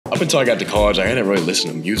up until I got to college, like, I didn't really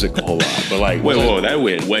listen to music a whole lot. But like, wait, whoa, that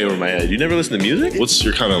went way over my head. You never listen to music? What's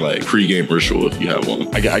your kind of like pre-game ritual if you have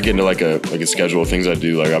one? I get into like a schedule of things I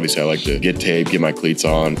do. Like obviously I like to get tape, get my cleats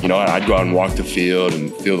on. You know, I'd go out and walk the field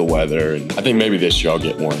and feel the weather. And I think maybe this year I'll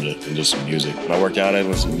get more into some music. When I worked out, I'd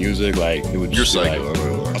listen to music. Like it would just psycho.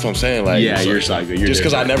 Like, that's what I'm saying. Like yeah, you're psycho. You're just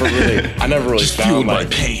because I never really just found fueled like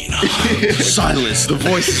by pain. silence the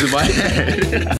voices in my head.